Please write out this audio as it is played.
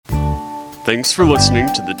Thanks for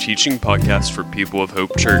listening to the teaching podcast for People of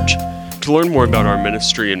Hope Church. To learn more about our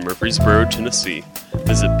ministry in Murfreesboro, Tennessee,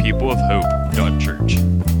 visit peopleofhope.church.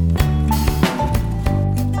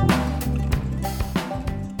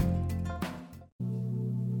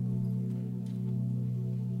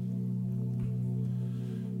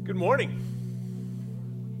 Good morning.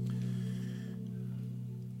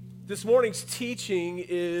 This morning's teaching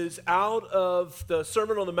is out of the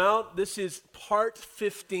Sermon on the Mount. This is part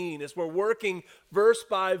 15 as we're working verse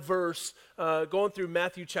by verse, going through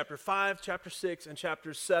Matthew chapter 5, chapter 6, and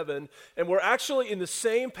chapter 7. And we're actually in the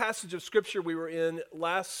same passage of Scripture we were in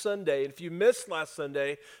last Sunday. And if you missed last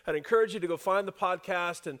Sunday, I'd encourage you to go find the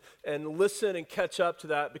podcast and listen and catch up to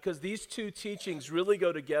that, because these two teachings really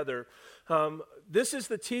go together. This is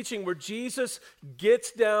the teaching where Jesus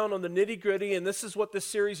gets down on the nitty-gritty, and this is what this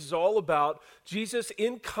series is all about. Jesus,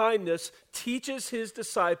 in kindness, teaches his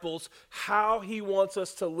disciples how he wants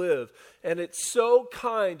us to live. And it's so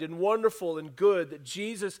kind and wonderful and good that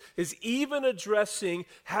Jesus is even addressing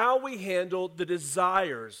how we handle the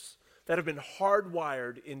desires that have been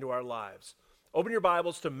hardwired into our lives. Open your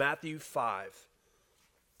Bibles to Matthew 5.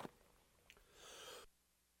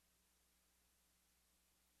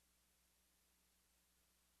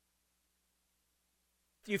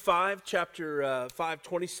 Matthew 5, chapter 5,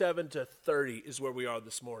 27 to 30 is where we are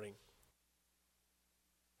this morning.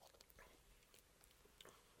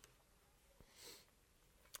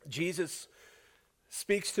 Jesus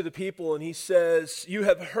speaks to the people and he says, "You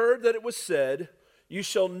have heard that it was said, 'You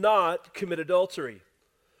shall not commit adultery.'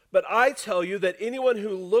 But I tell you that anyone who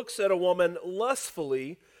looks at a woman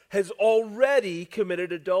lustfully has already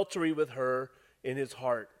committed adultery with her in his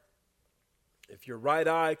heart. If your right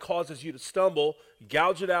eye causes you to stumble,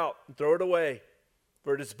 gouge it out and throw it away.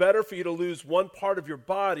 For it is better for you to lose one part of your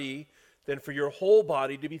body than for your whole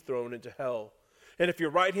body to be thrown into hell. And if your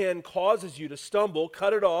right hand causes you to stumble,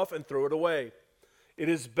 cut it off and throw it away. It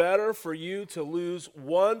is better for you to lose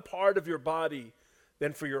one part of your body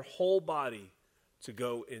than for your whole body to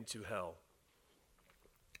go into hell."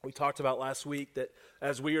 We talked about last week that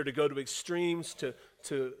as we are to go to extremes to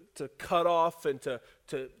cut off and to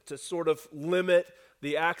sort of limit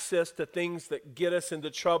the access to things that get us into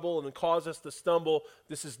trouble and cause us to stumble,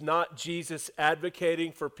 this is not Jesus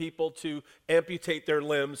advocating for people to amputate their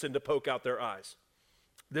limbs and to poke out their eyes.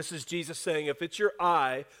 This is Jesus saying, if it's your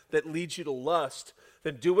eye that leads you to lust,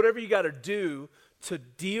 then do whatever you got to do to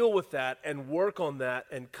deal with that and work on that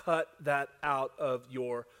and cut that out of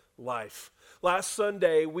your life. Last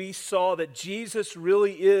Sunday, we saw that Jesus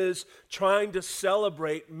really is trying to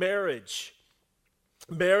celebrate marriage.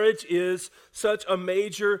 Marriage is such a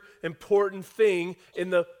major, important thing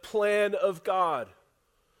in the plan of God.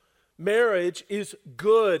 Marriage is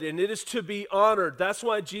good and it is to be honored. That's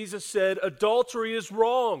why Jesus said adultery is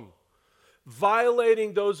wrong.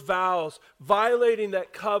 Violating those vows, violating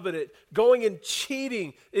that covenant, going and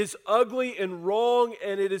cheating is ugly and wrong,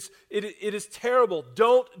 and it is terrible.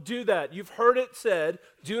 Don't do that. You've heard it said,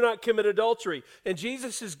 do not commit adultery. And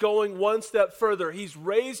Jesus is going one step further. He's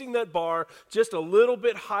raising that bar just a little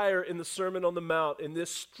bit higher in the Sermon on the Mount, in this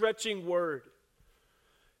stretching word.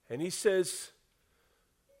 And he says,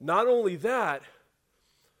 not only that,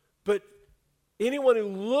 but anyone who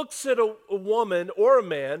looks at a woman or a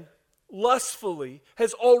man lustfully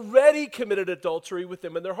has already committed adultery with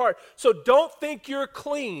them in their heart. So don't think you're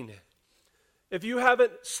clean if you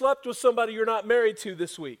haven't slept with somebody you're not married to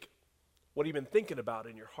this week. What have you been thinking about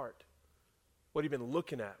in your heart? What have you been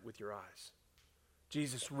looking at with your eyes?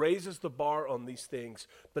 Jesus raises the bar on these things,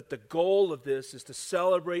 but the goal of this is to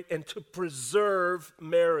celebrate and to preserve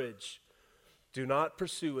marriage. Do not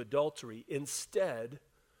pursue adultery. Instead,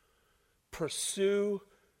 pursue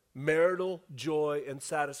marital joy and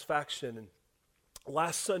satisfaction. And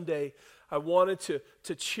last Sunday, I wanted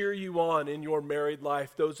to cheer you on in your married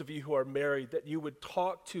life, those of you who are married, that you would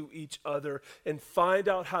talk to each other and find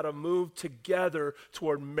out how to move together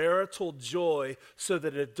toward marital joy so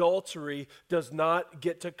that adultery does not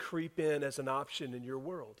get to creep in as an option in your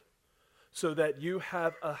world. So that you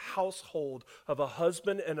have a household of a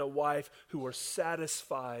husband and a wife who are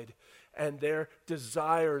satisfied and their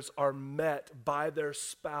desires are met by their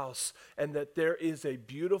spouse, and that there is a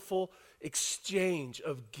beautiful exchange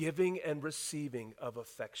of giving and receiving of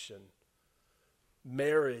affection.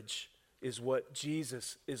 Marriage is what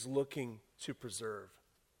Jesus is looking to preserve.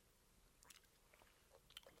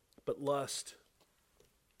 But lust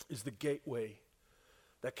is the gateway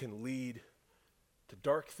that can lead to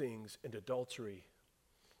dark things and adultery.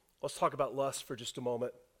 Let's talk about lust for just a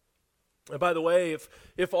moment. And by the way,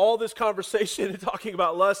 if all this conversation and talking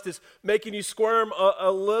about lust is making you squirm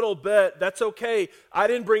a little bit, that's okay. I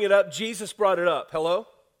didn't bring it up. Jesus brought it up. Hello?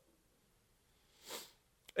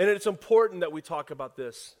 And it's important that we talk about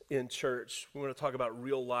this in church. We want to talk about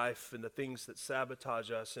real life and the things that sabotage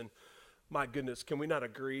us. And my goodness, can we not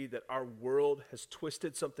agree that our world has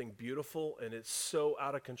twisted something beautiful and it's so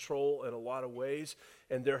out of control in a lot of ways?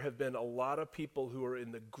 And there have been a lot of people who are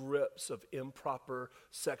in the grips of improper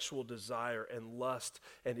sexual desire and lust,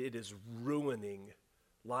 and it is ruining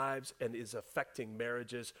lives and is affecting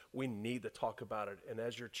marriages. We need to talk about it. And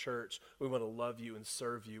as your church, we want to love you and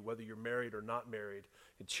serve you, whether you're married or not married,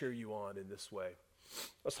 and cheer you on in this way.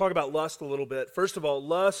 Let's talk about lust a little bit. First of all,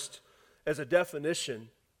 lust as a definition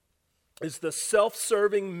is the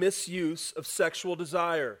self-serving misuse of sexual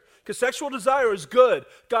desire. Because sexual desire is good.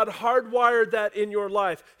 God hardwired that in your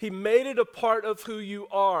life. He made it a part of who you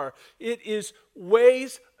are. It is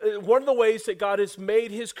one of the ways that God has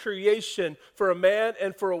made his creation for a man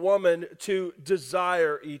and for a woman to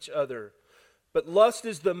desire each other. But lust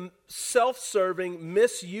is the self-serving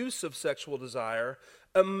misuse of sexual desire,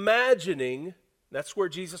 imagining, that's where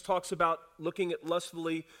Jesus talks about looking at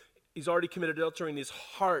lustfully. He's already committed adultery in his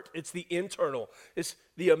heart. It's the internal. It's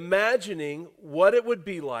the imagining what it would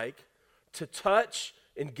be like to touch,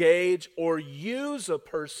 engage, or use a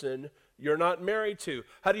person you're not married to.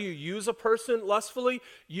 How do you use a person lustfully?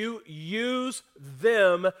 You use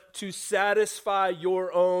them to satisfy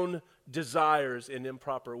your own desires in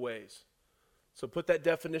improper ways. So put that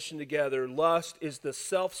definition together. Lust is the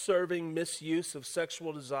self-serving misuse of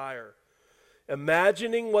sexual desire.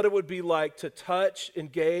 Imagining what it would be like to touch,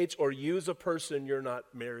 engage, or use a person you're not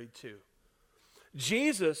married to.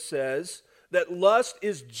 Jesus says that lust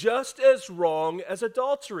is just as wrong as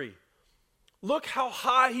adultery. Look how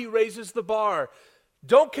high he raises the bar.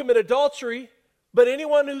 Don't commit adultery, but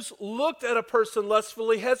anyone who's looked at a person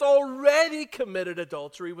lustfully has already committed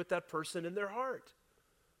adultery with that person in their heart.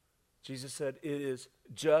 Jesus said it is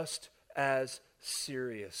just as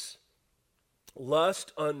serious.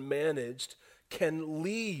 Lust unmanaged can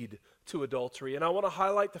lead to adultery. And I want to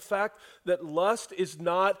highlight the fact that lust is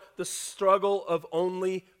not the struggle of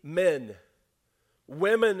only men.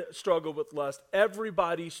 Women struggle with lust.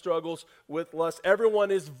 Everybody struggles with lust.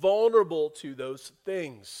 Everyone is vulnerable to those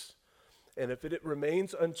things. And if it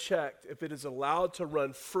remains unchecked, if it is allowed to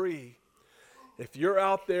run free, if you're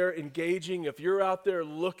out there engaging, if you're out there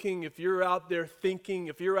looking, if you're out there thinking,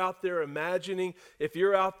 if you're out there imagining, if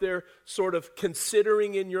you're out there sort of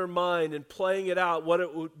considering in your mind and playing it out what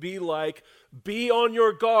it would be like, be on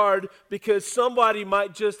your guard, because somebody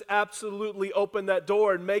might just absolutely open that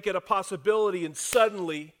door and make it a possibility, and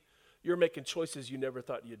suddenly you're making choices you never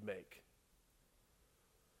thought you'd make.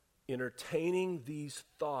 Entertaining these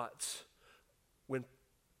thoughts when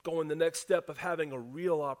going the next step of having a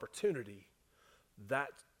real opportunity,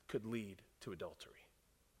 that could lead to adultery.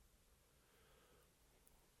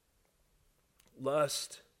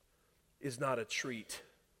 Lust is not a treat.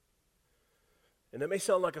 And that may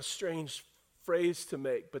sound like a strange phrase to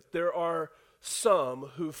make, but there are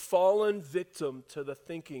some who've fallen victim to the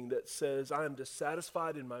thinking that says, I am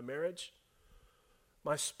dissatisfied in my marriage.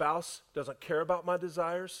 My spouse doesn't care about my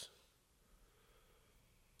desires.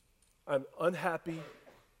 I'm unhappy.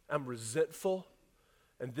 I'm resentful.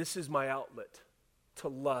 And this is my outlet to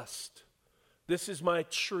lust. This is my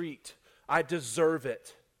treat. I deserve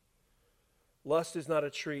it. Lust is not a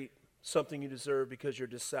treat, something you deserve because you're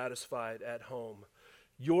dissatisfied at home.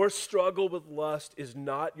 Your struggle with lust is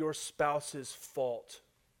not your spouse's fault.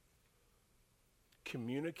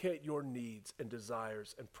 Communicate your needs and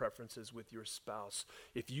desires and preferences with your spouse.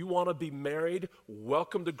 If you want to be married,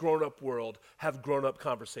 welcome to grown-up world. Have grown-up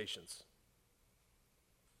conversations.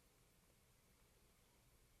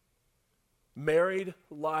 Married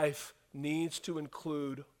life needs to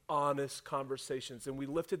include honest conversations. And we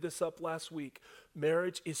lifted this up last week.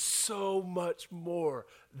 Marriage is so much more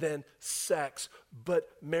than sex, but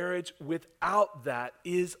marriage without that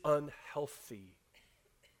is unhealthy.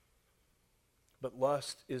 But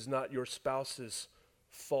lust is not your spouse's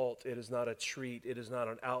fault. It is not a treat. It is not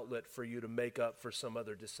an outlet for you to make up for some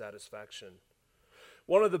other dissatisfaction.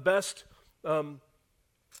 One of the best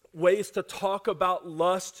ways to talk about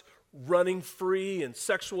lust running free and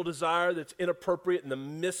sexual desire that's inappropriate and the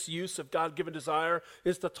misuse of God-given desire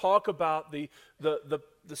is to talk about the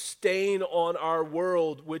stain on our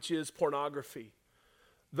world, which is pornography.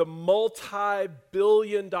 The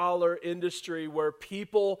multi-billion-dollar industry where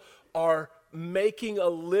people are making a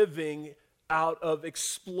living out of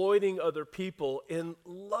exploiting other people in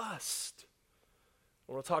lust.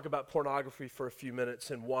 I want to talk about pornography for a few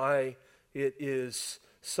minutes and why it is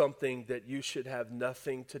something that you should have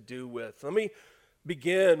nothing to do with. Let me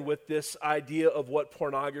begin with this idea of what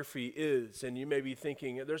pornography is. And you may be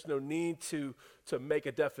thinking, there's no need to make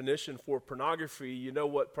a definition for pornography. You know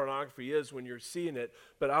what pornography is when you're seeing it.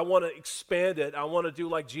 But I want to expand it. I want to do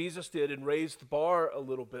like Jesus did and raise the bar a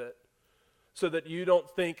little bit so that you don't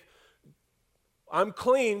think, I'm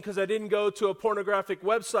clean because I didn't go to a pornographic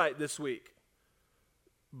website this week.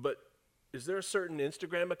 But is there a certain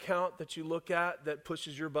Instagram account that you look at that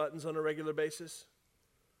pushes your buttons on a regular basis?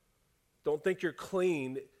 Don't think you're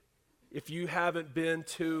clean if you haven't been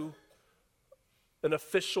to an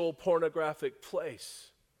official pornographic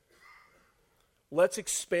place. Let's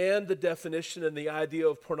expand the definition and the idea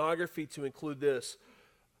of pornography to include this.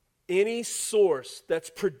 Any source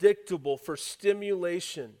that's predictable for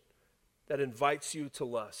stimulation that invites you to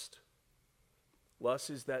lust.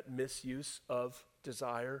 Lust is that misuse of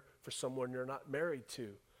desire for someone you're not married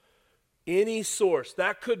to. Any source.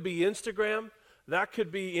 That could be Instagram. That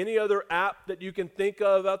could be any other app that you can think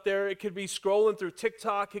of out there. It could be scrolling through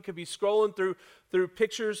TikTok. It could be scrolling through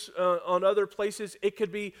pictures on other places. It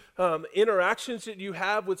could be interactions that you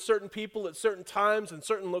have with certain people at certain times and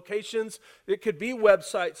certain locations. It could be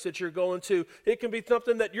websites that you're going to. It can be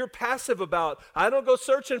something that you're passive about. I don't go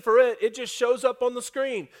searching for it. It just shows up on the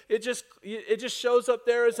screen. It just shows up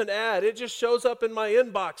there as an ad. It just shows up in my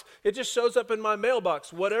inbox. It just shows up in my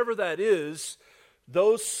mailbox. Whatever that is,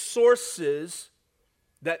 those sources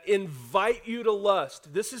that invite you to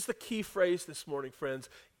lust. This is the key phrase this morning, friends.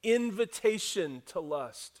 Invitation to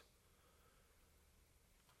lust.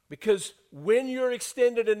 Because when you're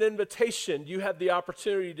extended an invitation, you have the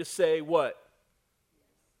opportunity to say what?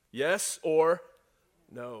 Yes or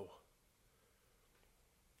no.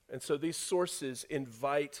 And so these sources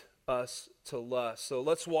invite us to lust. So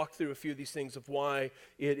let's walk through a few of these things of why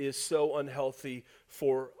it is so unhealthy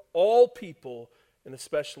for all people, and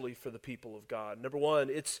especially for the people of God. Number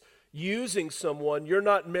one, it's using someone you're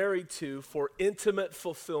not married to for intimate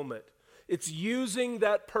fulfillment. It's using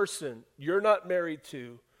that person you're not married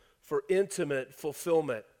to for intimate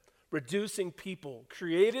fulfillment. Reducing people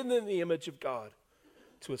created in the image of God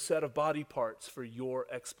to a set of body parts for your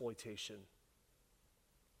exploitation.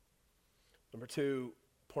 Number two,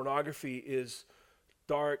 pornography is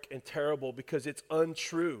dark and terrible because it's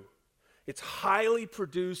untrue. It's highly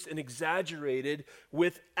produced and exaggerated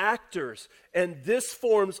with actors, and this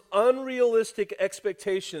forms unrealistic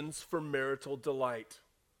expectations for marital delight.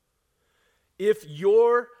 If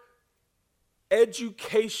your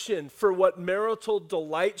education for what marital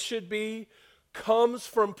delight should be comes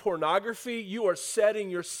from pornography, you are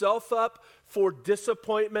setting yourself up for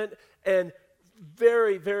disappointment and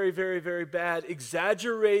very, very, very, very bad,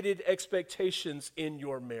 exaggerated expectations in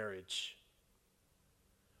your marriage.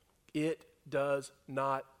 It does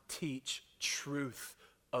not teach truth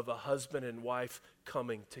of a husband and wife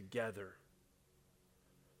coming together.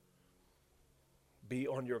 Be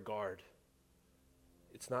on your guard.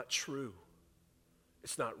 It's not true.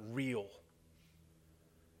 It's not real.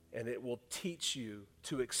 And it will teach you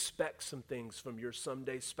to expect some things from your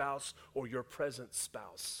someday spouse or your present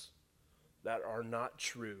spouse that are not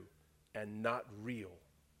true and not real.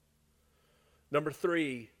 Number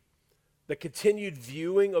three, the continued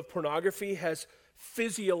viewing of pornography has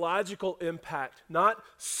physiological impact, not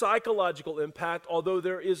psychological impact, although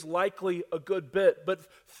there is likely a good bit, but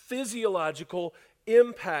physiological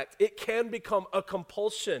impact. It can become a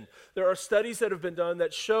compulsion. There are studies that have been done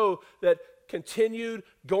that show that continued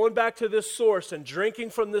going back to this source and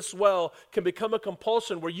drinking from this well can become a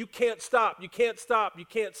compulsion where you can't stop, you can't stop, you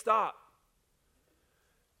can't stop.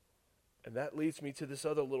 And that leads me to this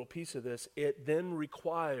other little piece of this. It then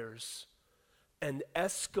requires an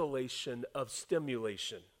escalation of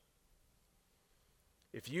stimulation.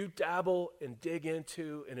 If you dabble and dig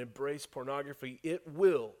into and embrace pornography, it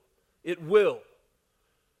will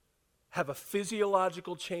have a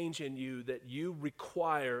physiological change in you that you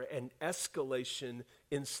require an escalation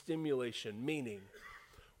in stimulation, meaning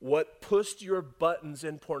what pushed your buttons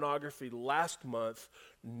in pornography last month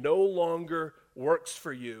no longer works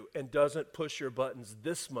for you and doesn't push your buttons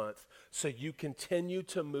this month, so you continue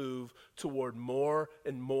to move toward more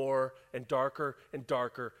and more and darker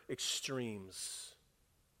extremes.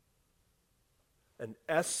 An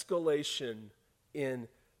escalation in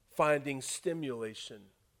finding stimulation.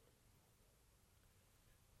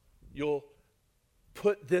 You'll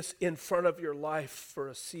put this in front of your life for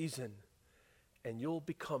a season, and you'll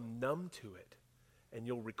become numb to it, and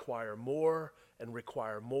you'll require more and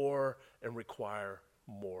require more and require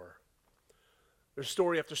more. There's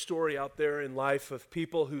story after story out there in life of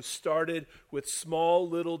people who started with small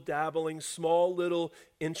little dabbling, small little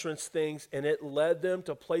entrance things, and it led them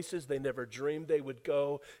to places they never dreamed they would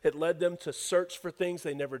go. It led them to search for things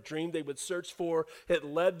they never dreamed they would search for. It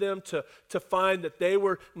led them to find that they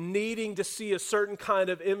were needing to see a certain kind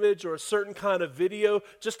of image or a certain kind of video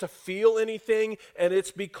just to feel anything, and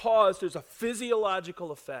it's because there's a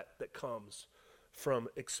physiological effect that comes from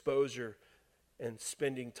exposure and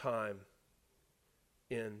spending time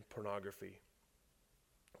in pornography.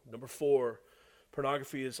 Number 4,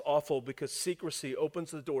 pornography is awful because secrecy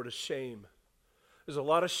opens the door to shame. There's a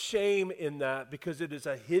lot of shame in that because it is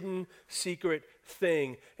a hidden, secret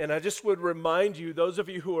thing. And I just would remind you, those of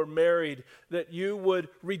you who are married, that you would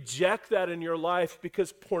reject that in your life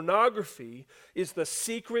because pornography is the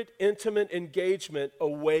secret, intimate engagement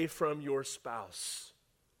away from your spouse.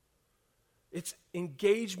 It's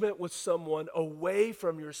engagement with someone away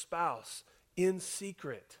from your spouse. In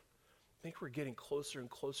secret. I think we're getting closer and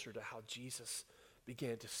closer to how Jesus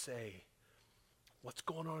began to say, what's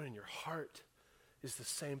going on in your heart is the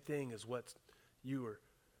same thing as what you are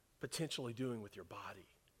potentially doing with your body.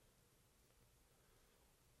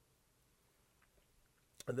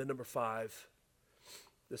 And then number 5,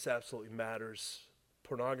 this absolutely matters.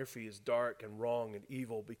 Pornography is dark and wrong and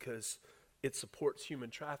evil because it supports human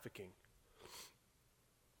trafficking.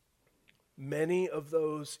 Many of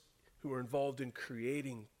those who are involved in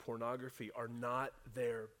creating pornography are not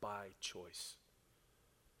there by choice.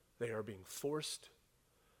 They are being forced.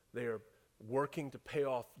 They are working to pay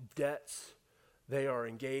off debts. They are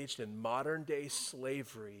engaged in modern day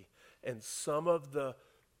slavery. And some of the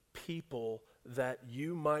people that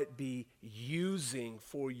you might be using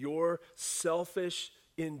for your selfish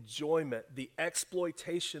enjoyment, the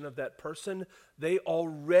exploitation of that person, they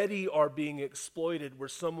already are being exploited where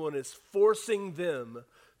someone is forcing them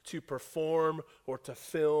to perform or to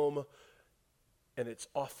film, and it's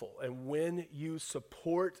awful. And when you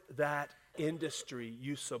support that industry,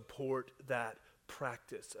 you support that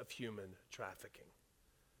practice of human trafficking.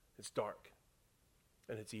 It's dark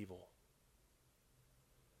and it's evil.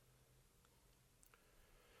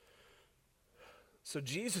 So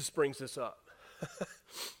Jesus brings this up.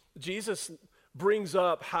 Jesus brings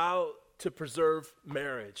up how to preserve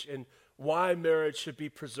marriage and why marriage should be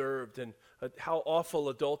preserved and how awful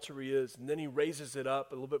adultery is. And then he raises it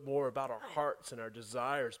up a little bit more about our hearts and our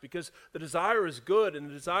desires, because the desire is good and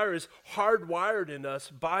the desire is hardwired in us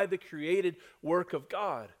by the created work of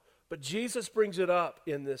God. But Jesus brings it up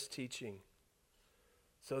in this teaching.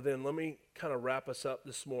 So then let me kind of wrap us up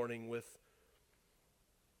this morning with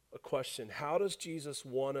a question. How does Jesus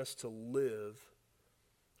want us to live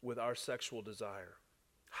with our sexual desire?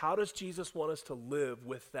 How does Jesus want us to live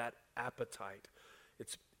with that appetite?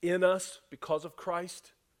 It's in us because of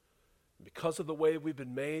Christ, because of the way we've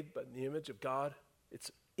been made by the image of God. It's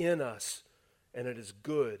in us, and it is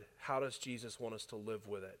good. How does Jesus want us to live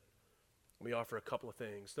with it? Let me offer a couple of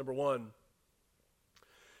things. Number 1,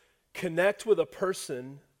 connect with a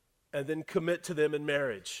person and then commit to them in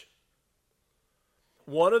marriage.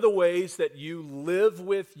 One of the ways that you live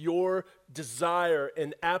with your desire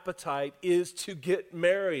and appetite is to get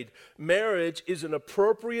married. Marriage is an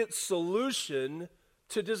appropriate solution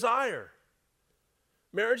to desire.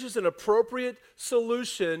 Marriage is an appropriate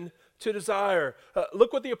solution to desire.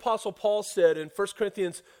 Look what the Apostle Paul said in 1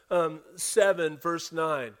 Corinthians 7, verse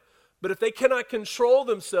 9. But if they cannot control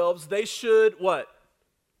themselves, they should what?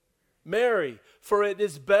 Marry. For it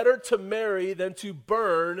is better to marry than to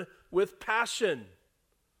burn with passion.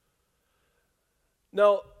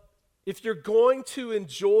 Now, if you're going to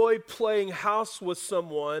enjoy playing house with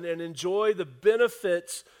someone and enjoy the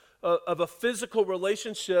benefits of a physical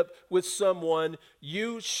relationship with someone,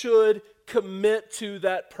 you should commit to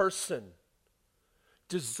that person.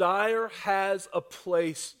 Desire has a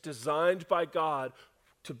place designed by God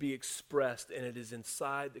to be expressed, and it is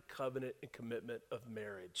inside the covenant and commitment of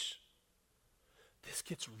marriage. This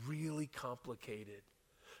gets really complicated.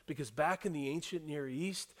 Because back in the ancient Near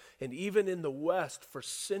East and even in the West for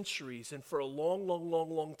centuries and for a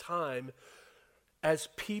long time, as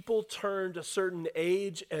people turned a certain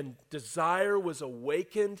age and desire was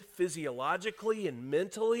awakened physiologically and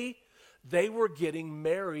mentally, they were getting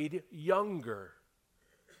married younger.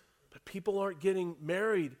 But people aren't getting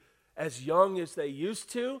married as young as they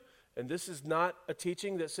used to, and this is not a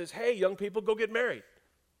teaching that says, hey, young people, go get married.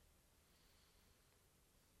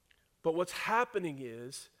 But what's happening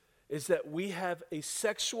is that we have a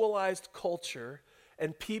sexualized culture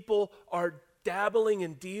and people are dabbling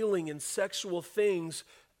and dealing in sexual things,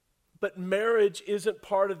 but marriage isn't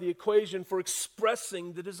part of the equation for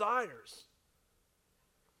expressing the desires.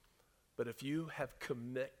 But if you have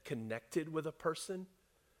connected with a person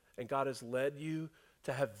and God has led you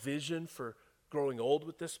to have vision for growing old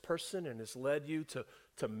with this person and has led you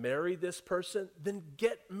to marry this person, then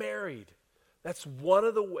get married. That's one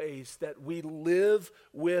of the ways that we live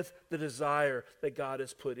with the desire that God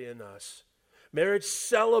has put in us. Marriage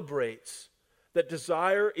celebrates that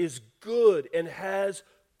desire is good and has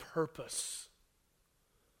purpose.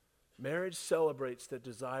 Marriage celebrates that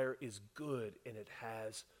desire is good and it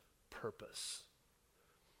has purpose.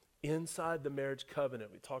 Inside the marriage covenant,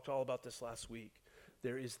 we talked all about this last week,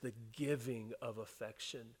 there is the giving of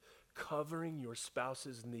affection, covering your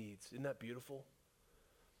spouse's needs. Isn't that beautiful?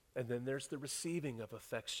 And then there's the receiving of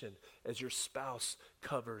affection as your spouse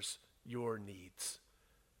covers your needs.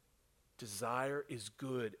 Desire is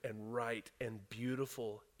good and right and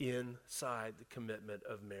beautiful inside the commitment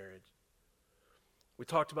of marriage. We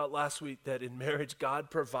talked about last week that in marriage, God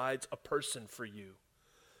provides a person for you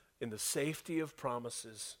in the safety of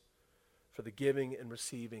promises for the giving and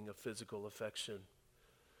receiving of physical affection.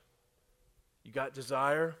 You got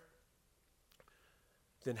desire?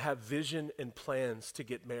 Then have vision and plans to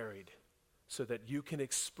get married so that you can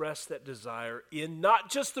express that desire in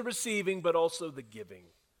not just the receiving, but also the giving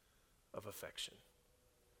of affection.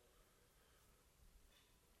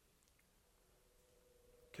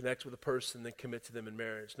 Connect with a person, then commit to them in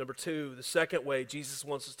marriage. Number two, the second way Jesus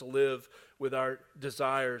wants us to live with our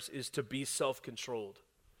desires is to be self-controlled.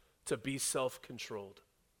 To be self-controlled.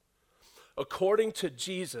 According to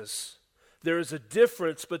Jesus, there is a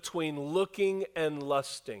difference between looking and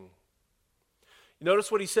lusting. You notice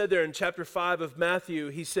what he said there in chapter 5 of Matthew.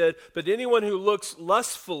 He said, but anyone who looks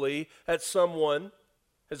lustfully at someone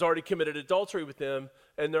has already committed adultery with them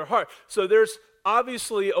in their heart. So there's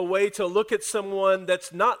obviously a way to look at someone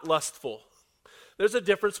that's not lustful. There's a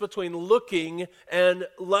difference between looking and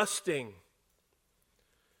lusting.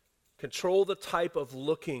 Control the type of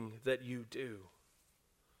looking that you do.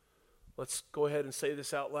 Let's go ahead and say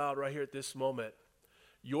this out loud right here at this moment.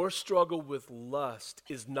 Your struggle with lust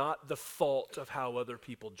is not the fault of how other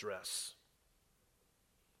people dress.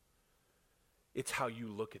 It's how you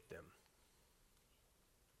look at them.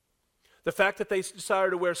 The fact that they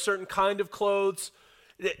desire to wear a certain kind of clothes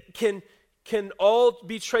can all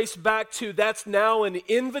be traced back to that's now an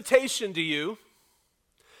invitation to you.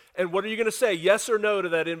 And what are you going to say? Yes or no to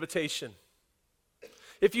that invitation?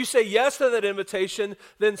 If you say yes to that invitation,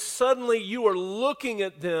 then suddenly you are looking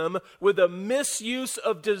at them with a misuse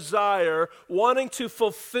of desire, wanting to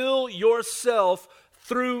fulfill yourself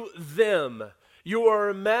through them. You are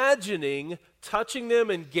imagining touching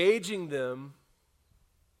them, engaging them,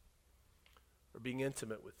 or being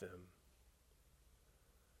intimate with them.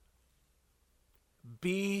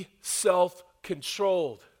 Be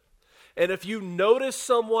self-controlled. And if you notice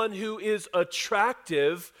someone who is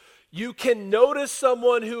attractive, you can notice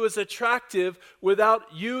someone who is attractive without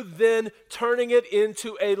you then turning it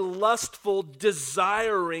into a lustful,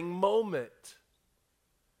 desiring moment.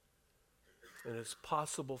 And it's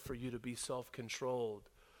possible for you to be self-controlled,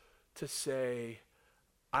 to say,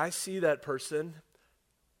 I see that person,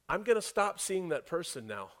 I'm going to stop seeing that person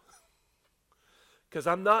now. Because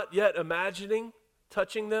I'm not yet imagining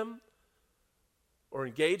touching them or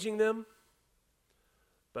engaging them,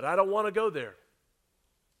 but I don't want to go there.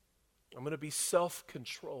 I'm going to be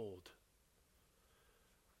self-controlled.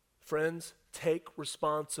 Friends, take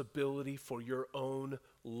responsibility for your own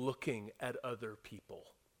looking at other people.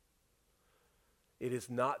 It is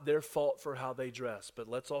not their fault for how they dress, but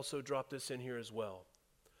let's also drop this in here as well.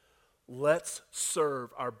 Let's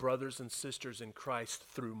serve our brothers and sisters in Christ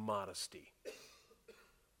through modesty.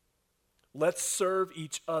 Let's serve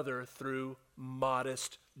each other through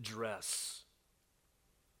modest dress.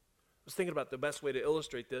 I was thinking about the best way to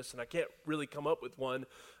illustrate this, and I can't really come up with one,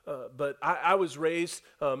 but I was raised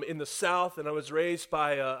in the South, and I was raised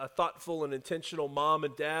by a thoughtful and intentional mom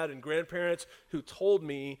and dad and grandparents who told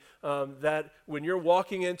me that when you're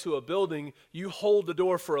walking into a building, you hold the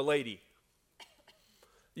door for a lady.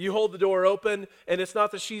 You hold the door open, and it's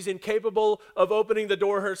not that she's incapable of opening the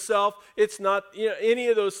door herself. It's not any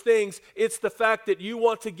of those things. It's the fact that you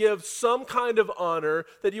want to give some kind of honor,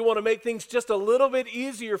 that you want to make things just a little bit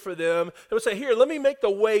easier for them. And we'll say, here, let me make the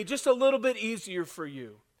way just a little bit easier for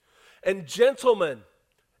you. And gentlemen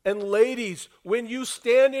and ladies, when you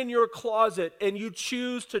stand in your closet and you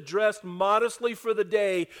choose to dress modestly for the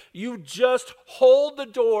day, you just hold the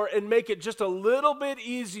door and make it just a little bit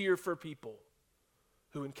easier for people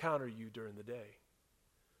who encounter you during the day.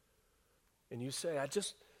 And you say, I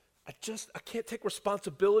can't take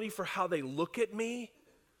responsibility for how they look at me.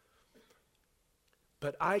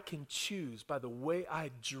 But I can choose by the way I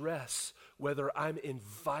dress whether I'm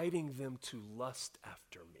inviting them to lust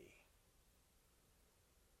after me.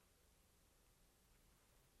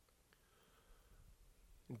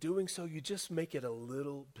 In doing so, you just make it a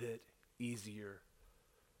little bit easier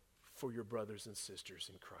for your brothers and sisters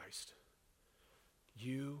in Christ.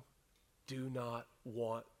 You do not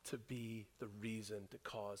want to be the reason to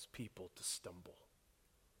cause people to stumble.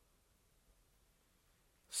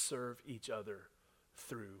 Serve each other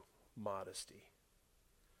through modesty.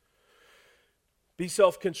 Be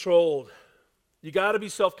self-controlled. You got to be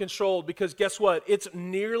self-controlled because guess what? It's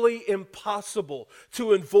nearly impossible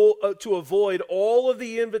to avoid all of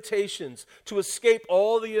the invitations, to escape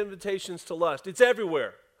all the invitations to lust. It's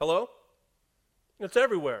everywhere. Hello? It's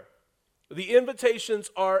everywhere. The invitations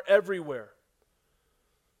are everywhere.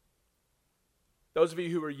 Those of you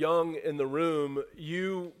who are young in the room,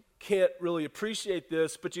 you can't really appreciate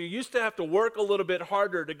this, but you used to have to work a little bit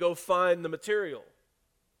harder to go find the material.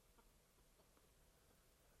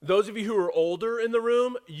 Those of you who are older in the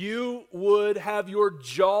room, you would have your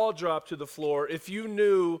jaw drop to the floor if you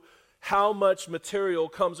knew how much material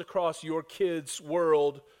comes across your kids'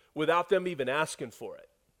 world without them even asking for it.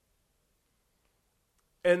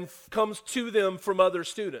 And comes to them from other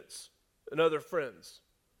students and other friends.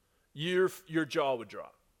 Your jaw would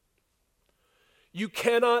drop. You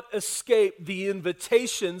cannot escape the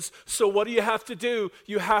invitations, so what do you have to do?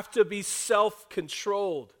 You have to be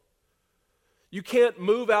self-controlled. You can't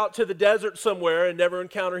move out to the desert somewhere and never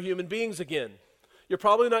encounter human beings again. You're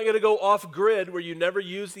probably not going to go off-grid where you never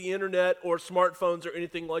use the internet or smartphones or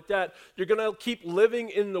anything like that. You're going to keep living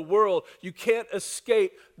in the world. You can't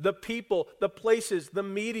escape the people, the places, the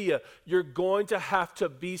media. You're going to have to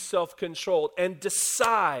be self-controlled and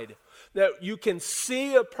decide that you can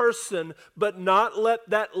see a person but not let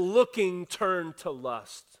that looking turn to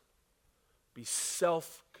lust. Be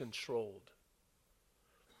self-controlled.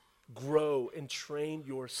 Grow and train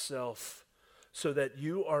yourself so that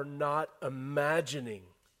you are not imagining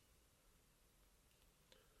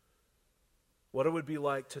what it would be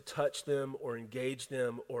like to touch them or engage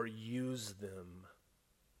them or use them.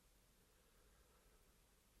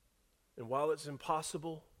 And while it's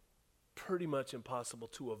impossible, pretty much impossible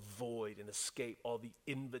to avoid and escape all the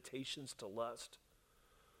invitations to lust,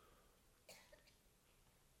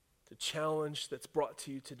 the challenge that's brought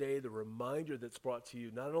to you today, the reminder that's brought to you,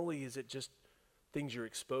 not only is it just things you're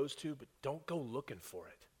exposed to, but don't go looking for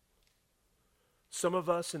it. Some of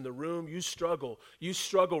us in the room, you struggle. You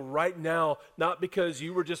struggle right now, not because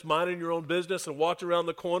you were just minding your own business and walked around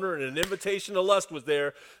the corner and an invitation to lust was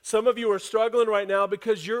there. Some of you are struggling right now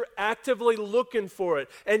because you're actively looking for it,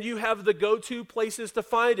 and you have the go-to places to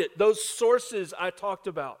find it, those sources I talked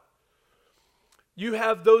about. You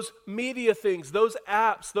have those media things, those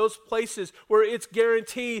apps, those places where it's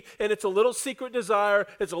guaranteed and it's a little secret desire,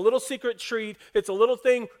 it's a little secret treat, it's a little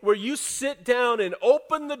thing where you sit down and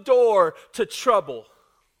open the door to trouble.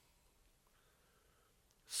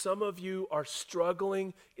 Some of you are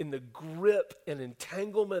struggling in the grip and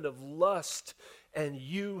entanglement of lust, and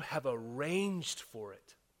you have arranged for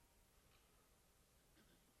it.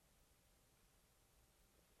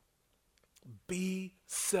 Be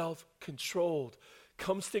self-controlled.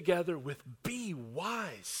 Comes together with be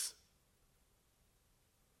wise.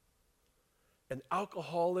 An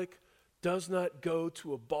alcoholic does not go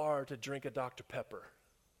to a bar to drink a Dr. Pepper.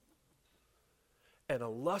 And a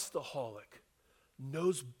lustaholic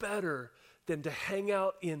knows better than to hang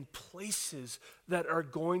out in places that are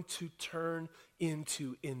going to turn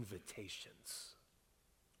into invitations.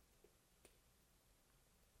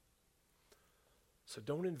 So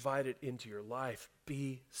don't invite it into your life.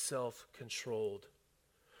 Be self-controlled.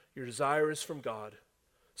 Your desire is from God,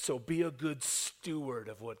 so be a good steward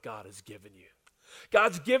of what God has given you.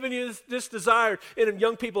 God's given you this desire. And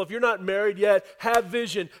young people, if you're not married yet, have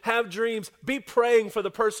vision, have dreams. Be praying for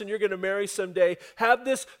the person you're going to marry someday. Have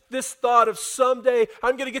this thought of someday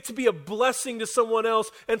I'm going to get to be a blessing to someone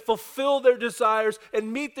else and fulfill their desires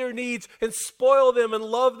and meet their needs and spoil them and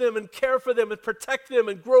love them and care for them and protect them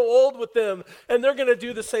and grow old with them. And they're going to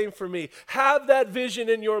do the same for me. Have that vision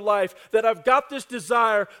in your life that I've got this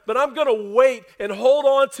desire, but I'm going to wait and hold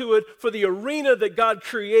on to it for the arena that God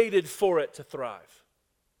created for it to thrive.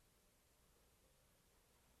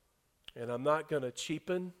 And I'm not going to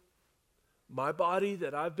cheapen my body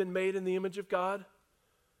that I've been made in the image of God.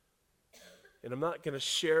 And I'm not going to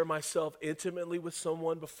share myself intimately with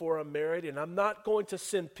someone before I'm married. And I'm not going to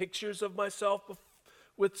send pictures of myself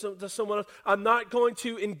to someone else. I'm not going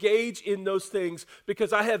to engage in those things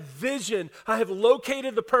because I have vision. I have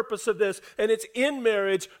located the purpose of this, and it's in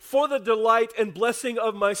marriage for the delight and blessing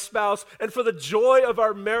of my spouse and for the joy of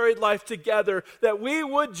our married life together, that we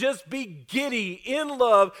would just be giddy in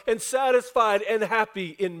love and satisfied and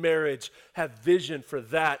happy in marriage. Have vision for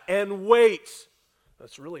that and wait.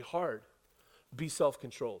 That's really hard. Be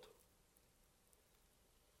self-controlled.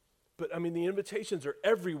 But I mean, the invitations are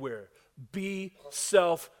everywhere. Be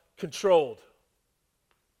self-controlled.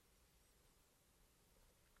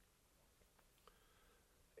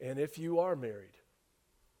 And if you are married,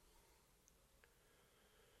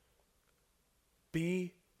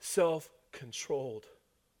 be self-controlled.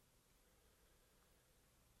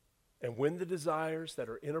 And when the desires that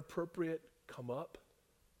are inappropriate come up,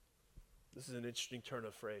 this is an interesting turn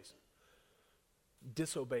of phrase,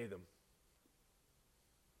 disobey them.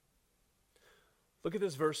 Look at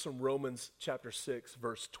this verse from Romans chapter 6,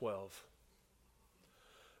 verse 12.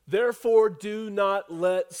 Therefore, do not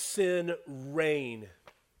let sin reign.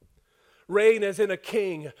 Reign as in a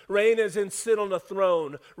king. Reign as in sit on a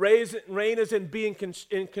throne. Reign as in being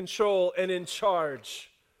in control and in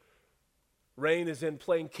charge. Reign as in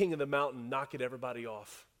playing king of the mountain, knocking everybody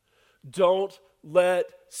off. Don't let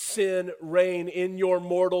sin reign in your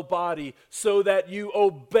mortal body so that you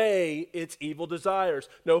obey its evil desires.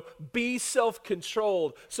 No, be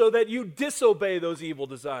self-controlled so that you disobey those evil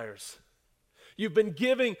desires. You've been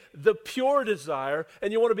giving the pure desire,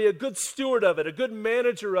 and you want to be a good steward of it, a good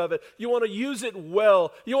manager of it. You want to use it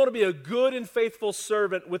well. You want to be a good and faithful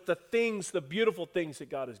servant with the things, the beautiful things that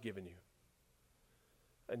God has given you.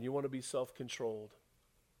 And you want to be self-controlled.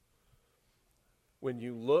 When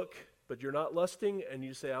you look, but you're not lusting, and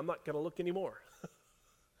you say, I'm not going to look anymore.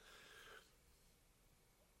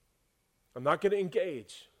 I'm not going to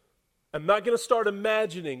engage. I'm not going to start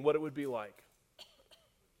imagining what it would be like.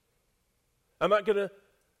 I'm not going to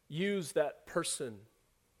use that person.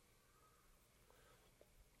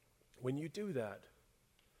 When you do that,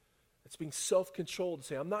 it's being self-controlled to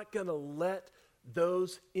say, I'm not going to let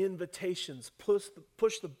those invitations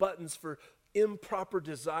push the buttons for improper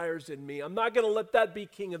desires in me. I'm not going to let that be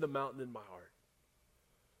king of the mountain in my heart.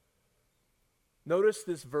 Notice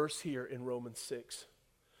this verse here in Romans 6.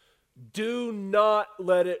 Do not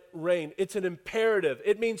let it reign. It's an imperative.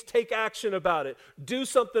 It means take action about it. Do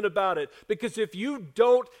something about it. Because if you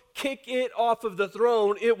don't kick it off of the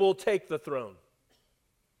throne, it will take the throne.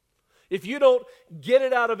 If you don't get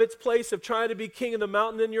it out of its place of trying to be king of the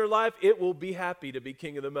mountain in your life, it will be happy to be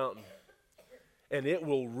king of the mountain. And it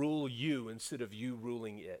will rule you instead of you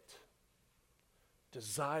ruling it.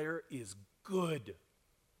 Desire is good,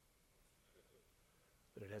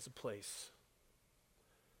 but it has a place.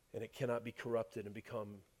 And it cannot be corrupted and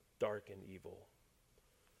become dark and evil.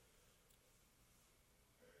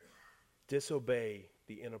 Disobey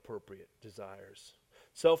the inappropriate desires.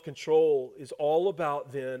 Self-control is all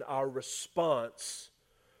about then our response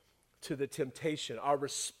to the temptation, our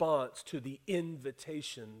response to the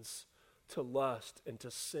invitations to lust and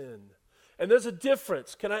to sin. And there's a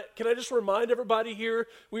difference. Can I just remind everybody here,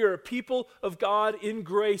 we are a people of God in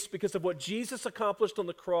grace because of what Jesus accomplished on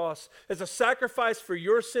the cross. As a sacrifice for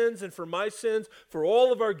your sins and for my sins, for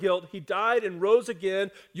all of our guilt, he died and rose again.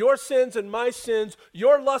 Your sins and my sins,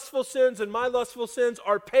 your lustful sins and my lustful sins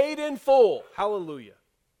are paid in full. Hallelujah.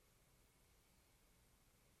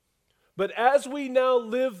 But as we now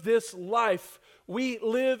live this life, we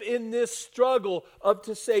live in this struggle of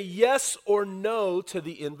to say yes or no to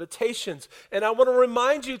the invitations. And I want to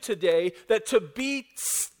remind you today that to be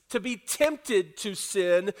tempted to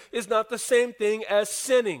sin is not the same thing as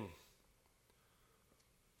sinning.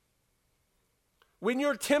 When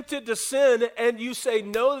you're tempted to sin and you say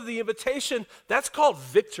no to the invitation, that's called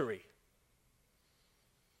victory.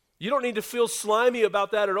 You don't need to feel slimy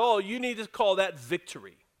about that at all. You need to call that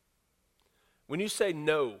victory. When you say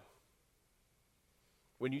no,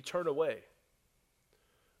 when you turn away,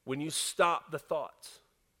 when you stop the thoughts,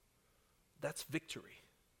 that's victory.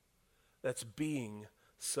 That's being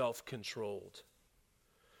self-controlled.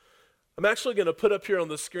 I'm actually going to put up here on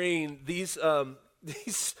the screen these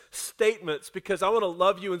statements because I want to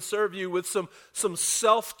love you and serve you with some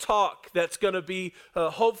self-talk that's going to be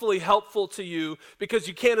hopefully helpful to you because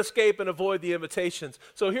you can't escape and avoid the invitations.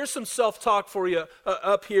 So here's some self-talk for you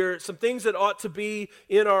up here, some things that ought to be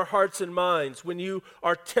in our hearts and minds when you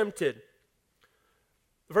are tempted.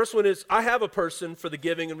 The first one is, I have a person for the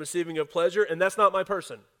giving and receiving of pleasure, and that's not my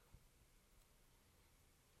person.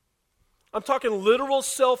 I'm talking literal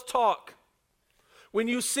self-talk. When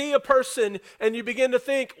you see a person and you begin to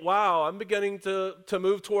think, wow, I'm beginning to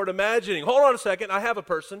move toward imagining. Hold on a second, I have a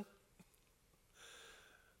person.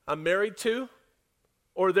 I'm married to,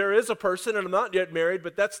 or there is a person and I'm not yet married,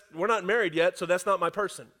 but we're not married yet, so that's not my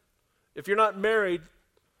person. If you're not married,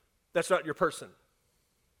 that's not your person.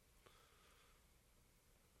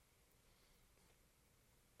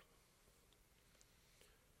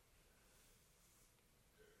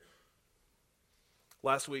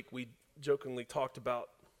 Last week, we jokingly talked about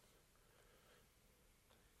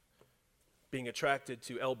being attracted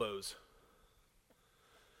to elbows.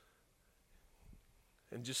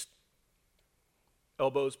 And just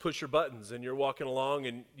elbows push your buttons, and you're walking along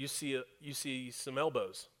and you see some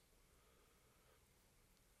elbows.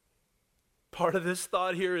 Part of this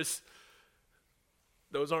thought here is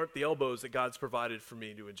those aren't the elbows that God's provided for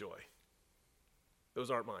me to enjoy.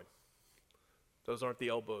 Those aren't mine. Those aren't the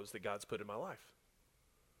elbows that God's put in my life.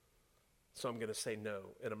 So I'm going to say no,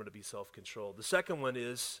 and I'm going to be self-controlled. The second one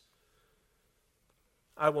is,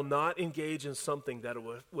 I will not engage in something that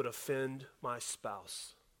would offend my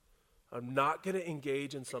spouse. I'm not going to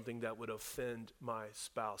engage in something that would offend my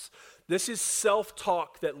spouse. This is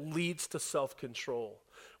self-talk that leads to self-control.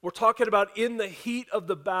 We're talking about in the heat of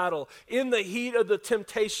the battle, in the heat of the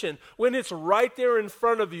temptation, when it's right there in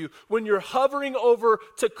front of you, when you're hovering over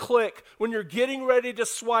to click, when you're getting ready to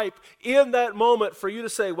swipe, in that moment for you to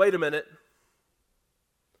say, wait a minute.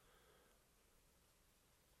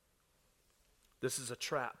 This is a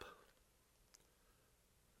trap.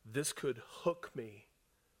 This could hook me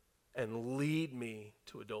and lead me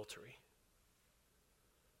to adultery.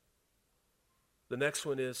 The next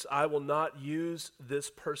one is, I will not use this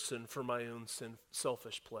person for my own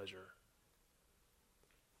selfish pleasure.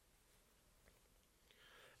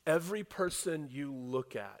 Every person you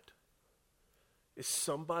look at is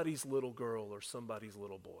somebody's little girl or somebody's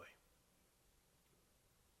little boy.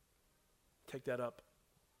 Take that up.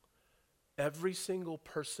 Every single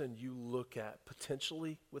person you look at,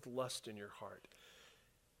 potentially with lust in your heart,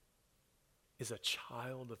 is a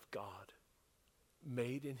child of God,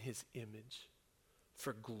 made in his image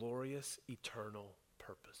for glorious eternal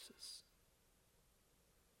purposes.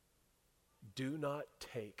 Do not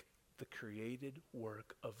take the created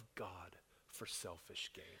work of God for selfish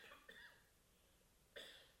gain.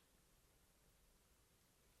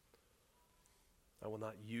 I will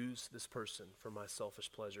not use this person for my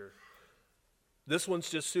selfish pleasure. This one's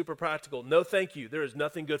just super practical. No, thank you. There is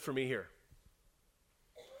nothing good for me here.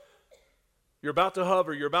 You're about to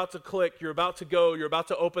hover, you're about to click, you're about to go, you're about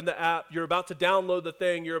to open the app, you're about to download the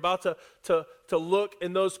thing, you're about to look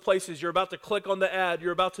in those places, you're about to click on the ad,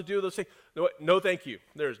 you're about to do those things. No, thank you.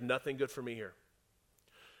 There's nothing good for me here.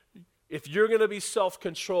 If you're going to be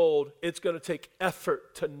self-controlled, it's going to take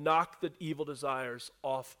effort to knock the evil desires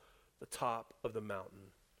off the top of the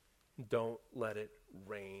mountain. Don't let it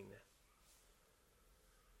rain.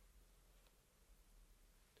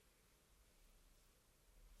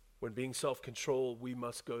 When being self-controlled, we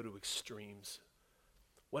must go to extremes.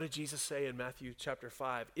 What did Jesus say in Matthew chapter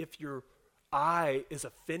 5? If your eye is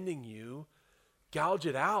offending you, gouge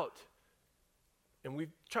it out. And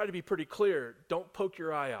we've tried to be pretty clear. Don't poke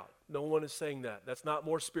your eye out. No one is saying that. That's not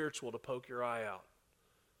more spiritual to poke your eye out.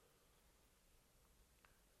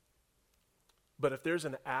 But if there's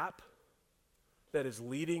an app that is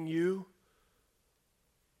leading you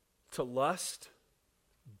to lust,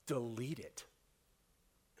 delete it.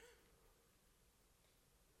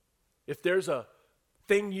 If there's a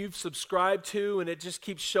thing you've subscribed to and it just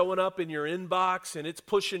keeps showing up in your inbox and it's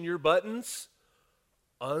pushing your buttons,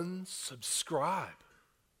 unsubscribe.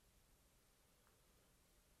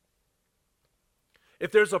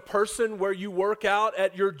 If there's a person where you work out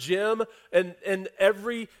at your gym and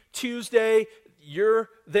every Tuesday you're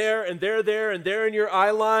there and they're there and they're in your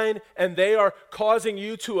eye line and they are causing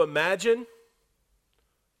you to imagine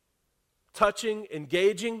touching,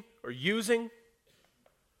 engaging, or using,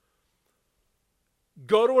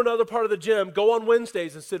 go to another part of the gym, go on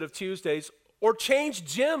Wednesdays instead of Tuesdays, or change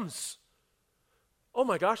gyms. Oh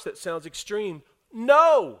my gosh, that sounds extreme.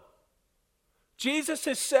 No! Jesus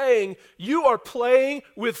is saying, you are playing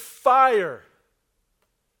with fire.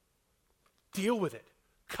 Deal with it.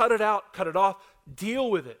 Cut it out, cut it off, deal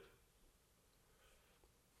with it.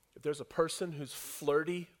 If there's a person who's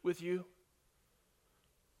flirty with you,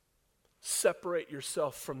 separate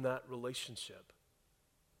yourself from that relationship.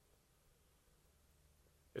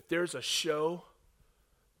 If there's a show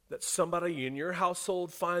that somebody in your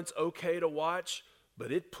household finds okay to watch, but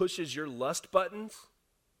it pushes your lust buttons,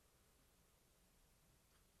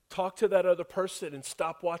 talk to that other person and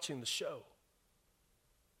stop watching the show.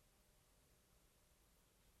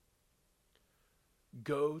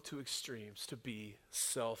 Go to extremes to be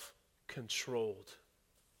self-controlled.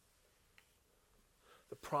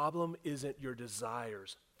 The problem isn't your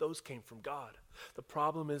desires. Those came from God. The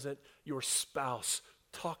problem isn't your spouse.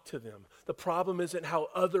 Talk to them. The problem isn't how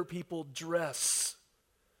other people dress.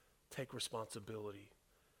 Take responsibility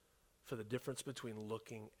for the difference between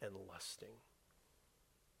looking and lusting.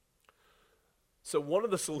 So one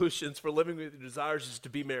of the solutions for living with your desires is to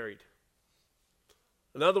be married.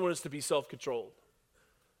 Another one is to be self-controlled.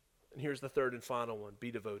 And here's the third and final one.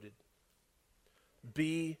 Be devoted.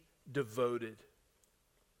 Be devoted.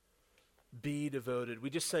 Be devoted. We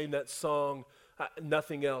just sang that song,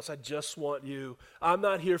 Nothing Else. I Just Want You. I'm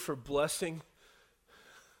not here for blessing.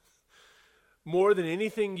 More than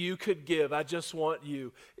anything you could give, I just want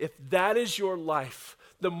you. If that is your life,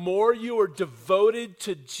 the more you are devoted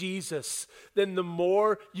to Jesus, then the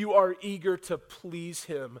more you are eager to please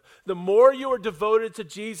him. The more you are devoted to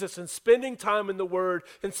Jesus and spending time in the Word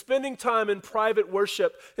and spending time in private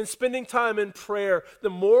worship and spending time in prayer,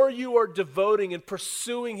 the more you are devoting and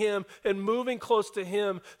pursuing him and moving close to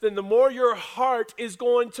him, then the more your heart is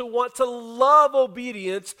going to want to love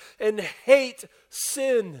obedience and hate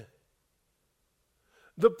sin.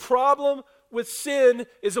 The problem with sin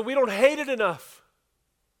is that we don't hate it enough.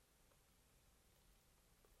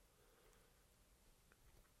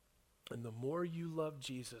 And the more you love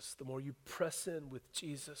Jesus, the more you press in with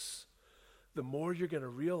Jesus, the more you're going to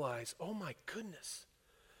realize, oh my goodness,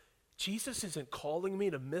 Jesus isn't calling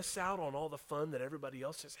me to miss out on all the fun that everybody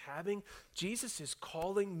else is having. Jesus is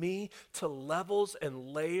calling me to levels and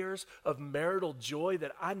layers of marital joy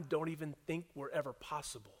that I don't even think were ever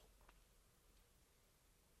possible.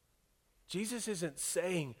 Jesus isn't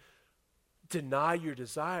saying deny your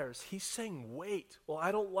desires. He's saying wait. Well,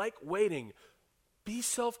 I don't like waiting. Be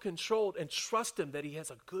self-controlled and trust him that he has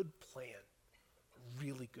a good plan, a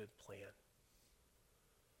really good plan.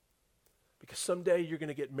 Because someday you're going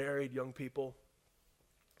to get married, young people,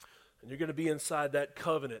 and you're going to be inside that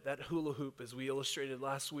covenant, that hula hoop as we illustrated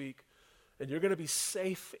last week, and you're going to be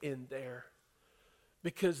safe in there.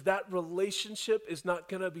 Because that relationship is not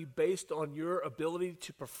going to be based on your ability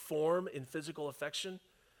to perform in physical affection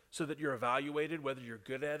so that you're evaluated whether you're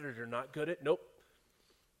good at it or not good at it. Nope.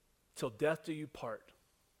 Till death do you part.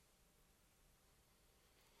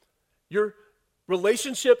 Your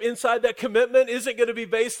relationship inside that commitment isn't going to be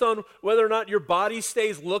based on whether or not your body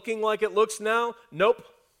stays looking like it looks now. Nope.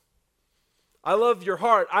 I love your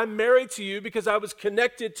heart. I'm married to you because I was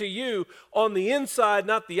connected to you on the inside,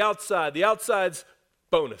 not the outside. The outside's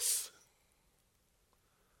bonus.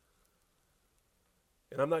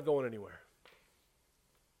 And I'm not going anywhere.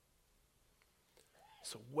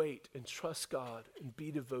 So wait and trust God and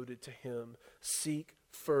be devoted to him. Seek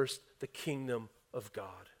first the kingdom of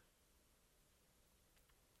God.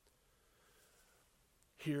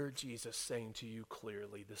 Hear Jesus saying to you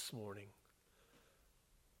clearly this morning,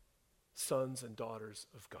 sons and daughters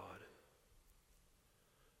of God,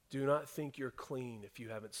 do not think you're clean if you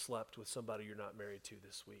haven't slept with somebody you're not married to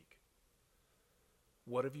this week.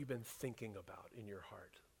 What have you been thinking about in your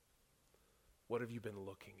heart? What have you been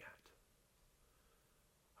looking at?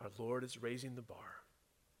 Our Lord is raising the bar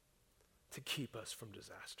to keep us from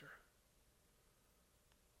disaster.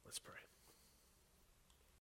 Let's pray.